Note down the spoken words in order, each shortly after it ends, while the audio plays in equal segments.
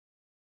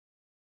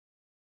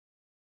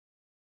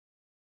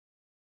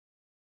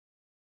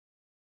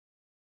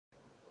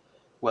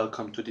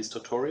Welcome to this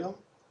tutorial.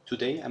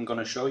 Today I'm going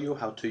to show you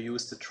how to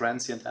use the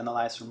transient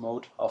analyzer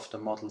mode of the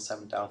Model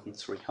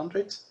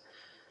 7300,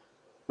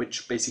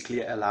 which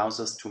basically allows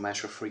us to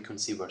measure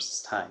frequency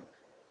versus time.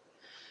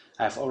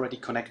 I've already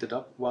connected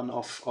up one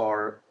of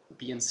our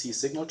BNC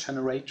signal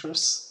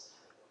generators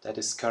that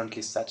is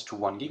currently set to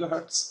 1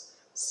 GHz.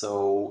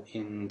 So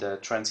in the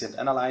transient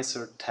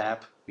analyzer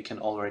tab we can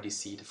already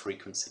see the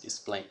frequency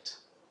displayed.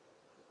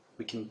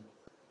 We can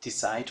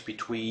decide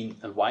between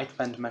a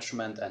wideband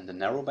measurement and a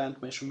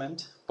narrowband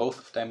measurement. Both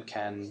of them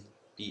can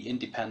be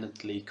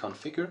independently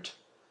configured.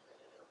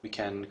 We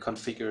can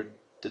configure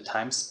the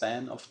time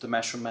span of the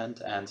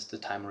measurement and the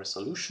time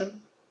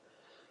resolution.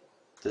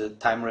 The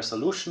time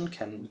resolution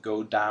can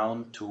go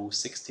down to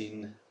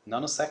 16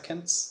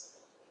 nanoseconds,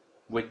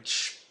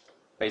 which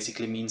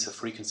basically means a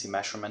frequency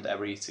measurement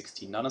every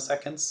 16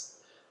 nanoseconds.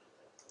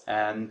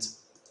 And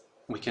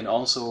we can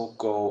also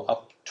go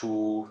up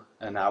to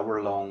an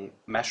hour-long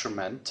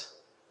measurement,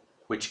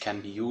 which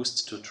can be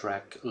used to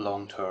track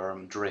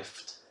long-term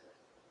drift.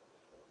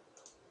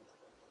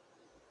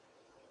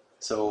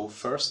 So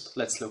first,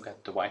 let's look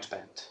at the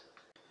wideband.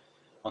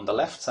 On the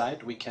left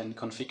side, we can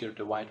configure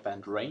the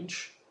wideband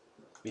range.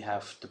 We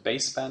have the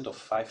baseband of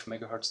 5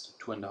 MHz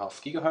to 2.5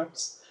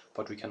 GHz,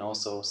 but we can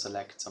also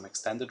select some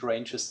extended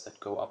ranges that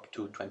go up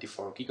to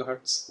 24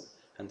 GHz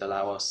and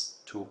allow us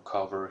to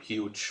cover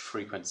huge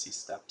frequency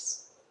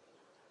steps.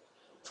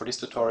 For this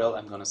tutorial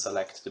I'm going to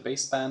select the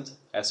baseband,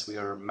 as we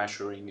are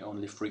measuring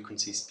only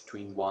frequencies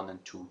between 1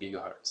 and 2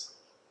 GHz.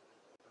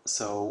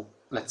 So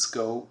let's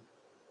go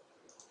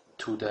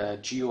to the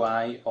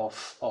GUI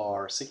of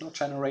our signal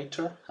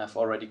generator. I've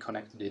already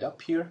connected it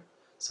up here,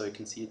 so you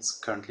can see it's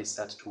currently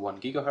set to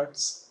 1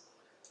 GHz.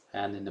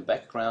 And in the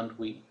background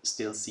we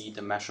still see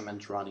the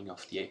measurement running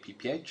of the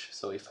APPH.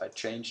 So if I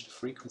change the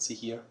frequency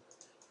here,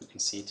 you can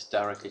see it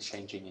directly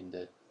changing in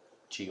the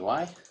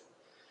GUI.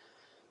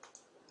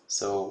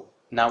 So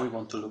now we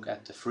want to look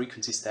at the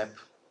frequency step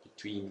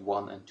between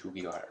 1 and 2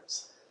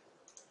 GHz.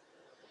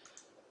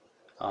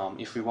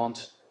 If we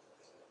want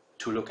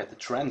to look at the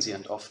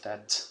transient of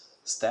that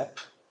step,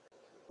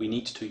 we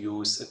need to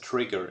use a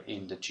trigger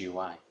in the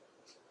GUI.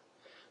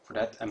 For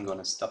that I'm going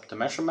to stop the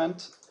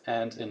measurement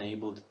and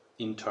enable the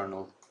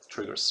internal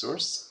trigger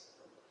source.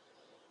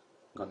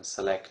 I'm going to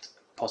select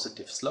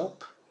positive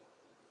slope,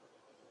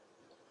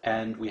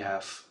 and we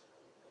have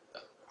a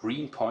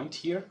green point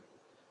here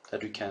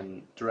that we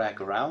can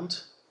drag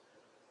around,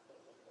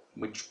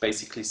 which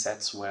basically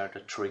sets where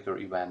the trigger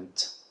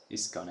event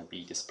is going to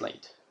be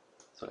displayed.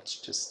 So let's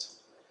just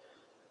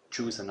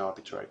choose an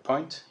arbitrary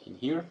point in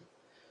here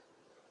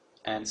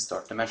and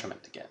start the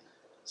measurement again.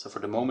 So for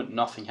the moment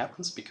nothing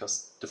happens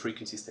because the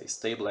frequency stays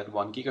stable at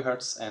 1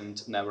 GHz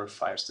and never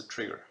fires the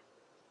trigger.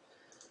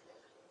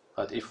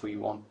 But if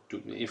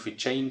we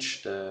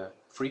change the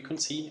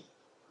frequency,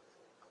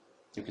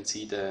 you can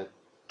see the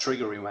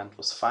trigger event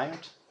was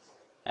fired,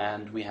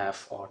 and we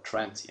have our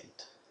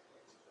transient.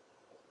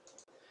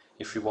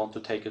 If we want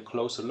to take a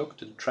closer look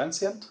to the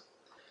transient,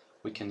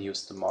 we can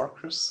use the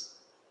markers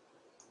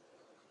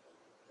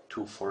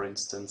to, for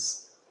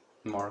instance,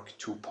 mark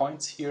 2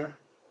 points here,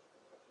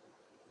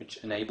 which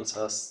enables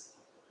us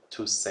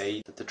to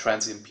say that the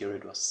transient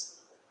period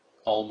was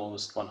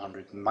almost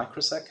 100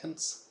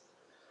 microseconds.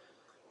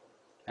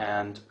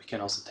 And we can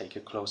also take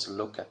a closer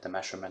look at the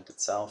measurement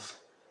itself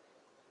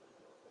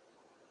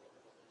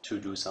to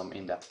do some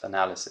in-depth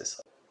analysis.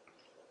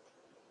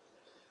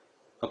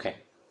 Okay,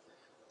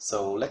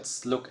 so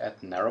let's look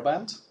at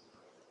narrowband.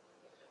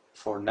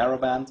 For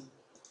narrowband,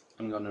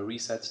 I'm going to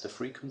reset the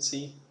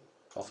frequency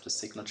of the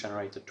signal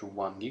generator to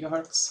 1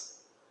 GHz,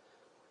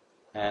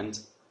 and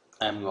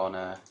I'm going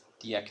to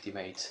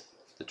deactivate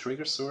the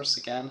trigger source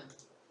again,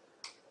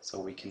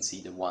 so we can see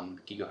the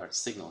 1 GHz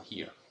signal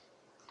here.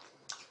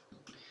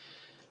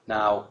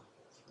 Now,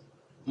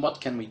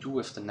 what can we do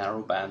with the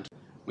narrowband?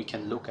 We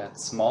can look at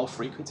small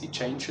frequency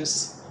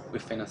changes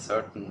within a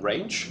certain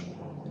range.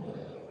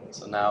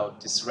 So now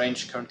this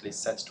range currently is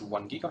set to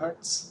 1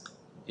 GHz.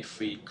 If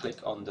we click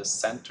on the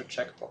center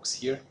checkbox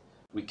here,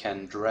 we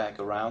can drag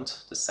around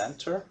the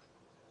center,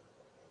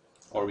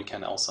 or we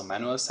can also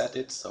manually set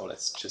it. So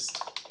let's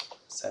just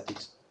set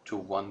it to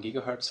 1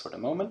 GHz for the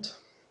moment.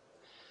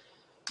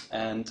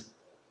 And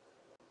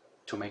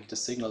to make the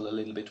signal a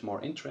little bit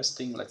more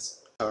interesting,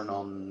 let's turn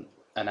on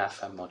an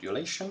FM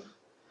modulation.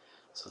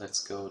 So let's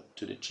go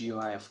to the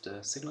GUI of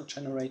the signal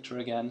generator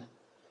again,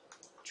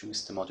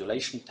 choose the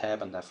modulation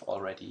tab, and I've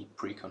already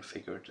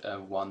pre-configured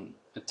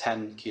a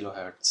 10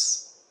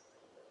 kHz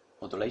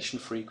modulation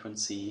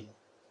frequency,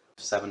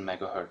 7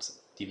 MHz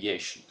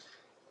deviation.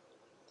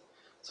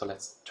 So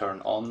let's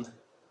turn on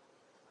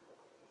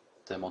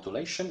the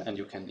modulation, and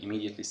you can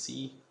immediately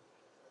see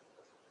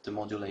the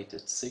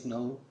modulated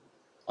signal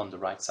on the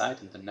right side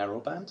in the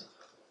narrowband.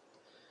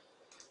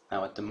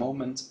 Now at the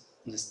moment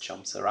this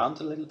jumps around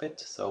a little bit,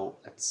 so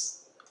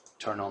let's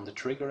turn on the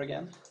trigger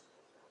again.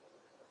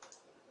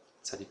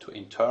 Set it to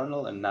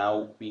internal, and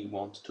now we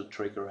want to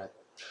trigger at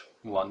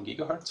 1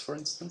 GHz, for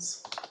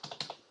instance.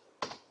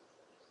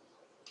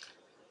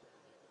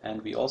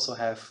 And we also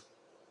have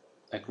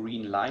a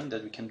green line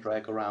that we can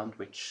drag around,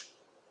 which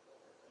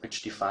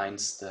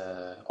defines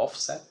the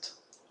offset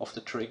of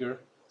the trigger.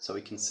 So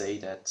we can say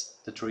that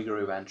the trigger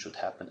event should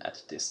happen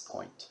at this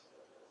point.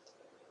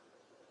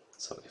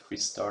 So if we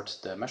start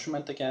the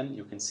measurement again,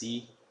 you can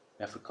see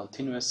we have a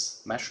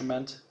continuous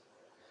measurement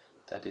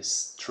that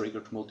is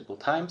triggered multiple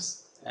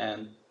times,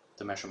 and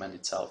the measurement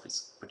itself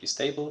is pretty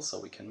stable, so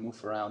we can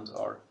move around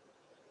our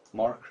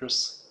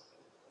markers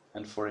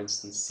and, for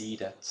instance, see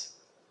that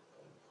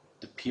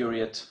the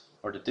period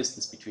or the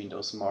distance between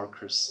those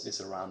markers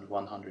is around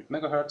 100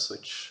 megahertz,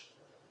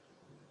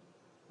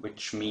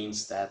 which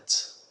means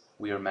that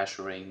we are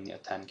measuring a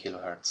 10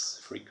 kilohertz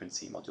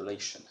frequency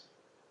modulation.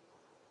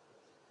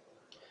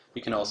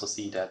 We can also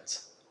see that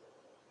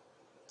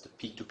the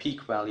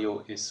peak-to-peak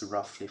value is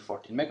roughly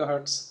 14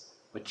 megahertz,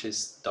 which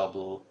is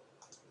double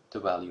the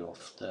value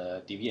of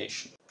the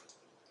deviation.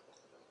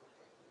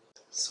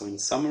 So in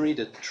summary,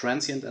 the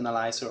transient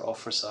analyzer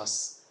offers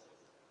us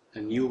a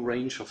new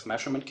range of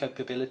measurement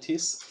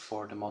capabilities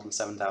for the Model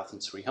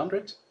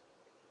 7300.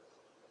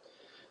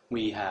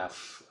 We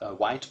have a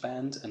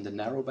wideband and a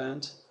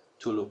narrowband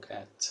to look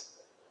at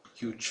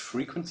huge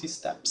frequency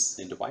steps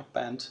in the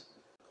wideband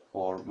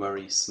or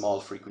very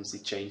small frequency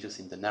changes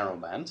in the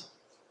narrowband.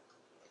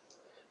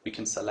 We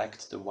can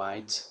select the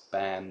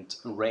wideband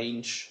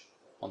range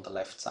on the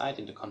left side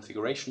in the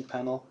configuration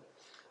panel,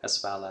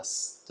 as well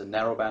as the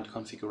narrowband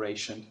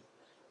configuration.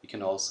 We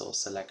can also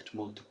select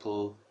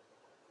multiple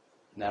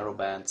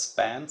narrowband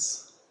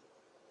bands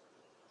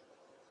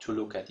to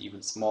look at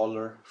even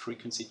smaller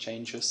frequency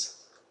changes.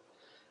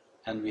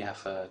 And we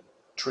have a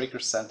trigger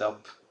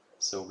setup,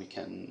 so we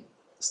can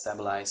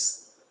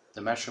stabilize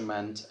the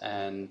measurement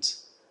and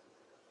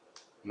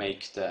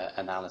make the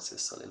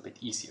analysis a little bit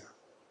easier.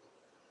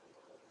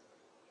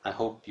 I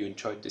hope you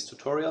enjoyed this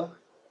tutorial.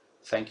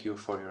 Thank you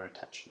for your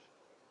attention.